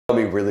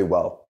me really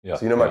well. Yeah.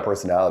 So you know my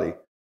personality.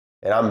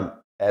 And I'm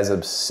as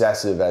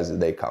obsessive as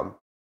they come.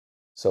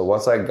 So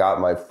once I got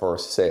my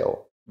first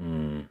sale,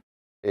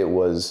 it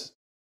was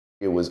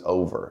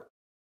over.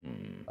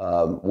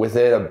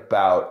 Within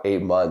about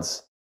 8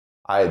 months,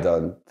 I had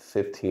done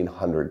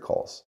 1,500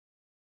 calls.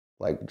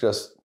 Like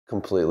just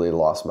completely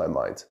lost my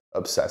mind.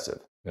 Obsessive.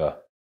 Yeah.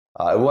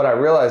 And what I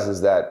realized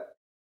is that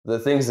the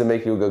things that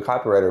make you a good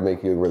copywriter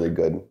make you a really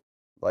good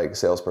like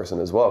salesperson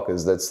as well,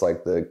 because that's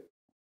like the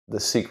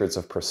secrets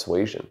of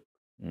persuasion.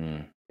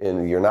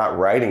 And you're not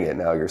writing it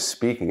now, you're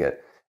speaking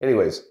it.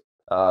 Anyways,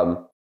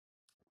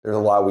 there's a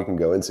lot we can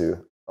go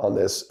into on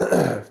this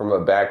from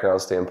a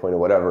background standpoint or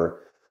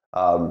whatever.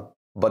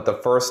 But the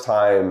first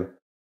time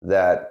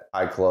that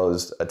I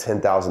closed a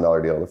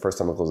 $10,000 deal, the first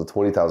time I closed a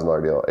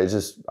 $20,000 deal,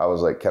 I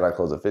was like, can I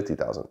close a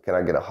 $50,000? Can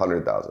I get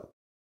 100,000?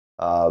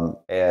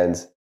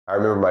 And I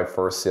remember my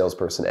first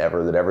salesperson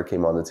ever that ever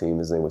came on the team.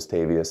 His name was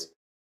Tavius.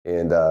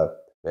 And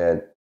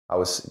man, I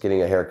was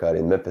getting a haircut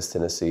in Memphis,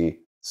 Tennessee,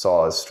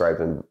 saw a Stripe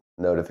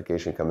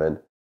notification come in,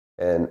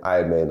 and I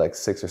had made like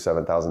 $6,000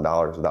 or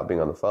 $7,000 without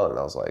being on the phone. And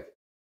I was like,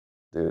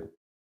 dude,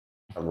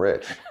 I'm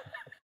rich.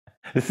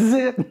 This is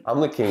it. I'm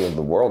the king of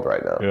the world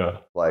right now. Yeah.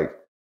 Like,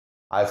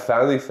 I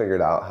finally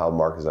figured out how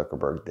Mark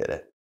Zuckerberg did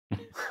it.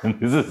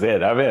 This is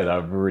it. I'm in.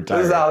 I'm retired.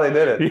 This is how they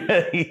did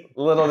it. Yeah.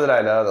 Little did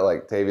I know that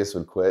like Tavius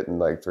would quit in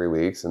like 3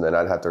 weeks, and then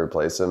I'd have to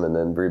replace him and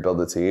then rebuild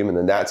the team, and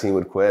then that team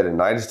would quit,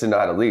 and I just didn't know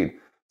how to lead.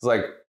 It's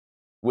like,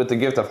 with the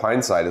gift of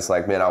hindsight, it's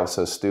like, man, I was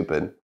so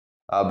stupid.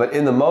 But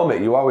in the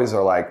moment, you always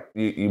are like,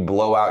 you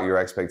blow out your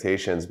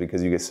expectations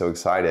because you get so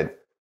excited.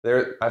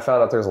 I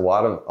found out there's a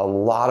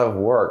lot of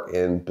work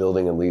in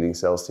building and leading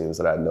sales teams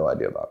that I had no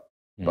idea about.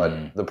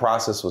 But the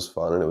process was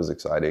fun and it was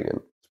exciting, and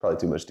it's probably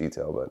too much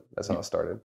detail, but that's how it started.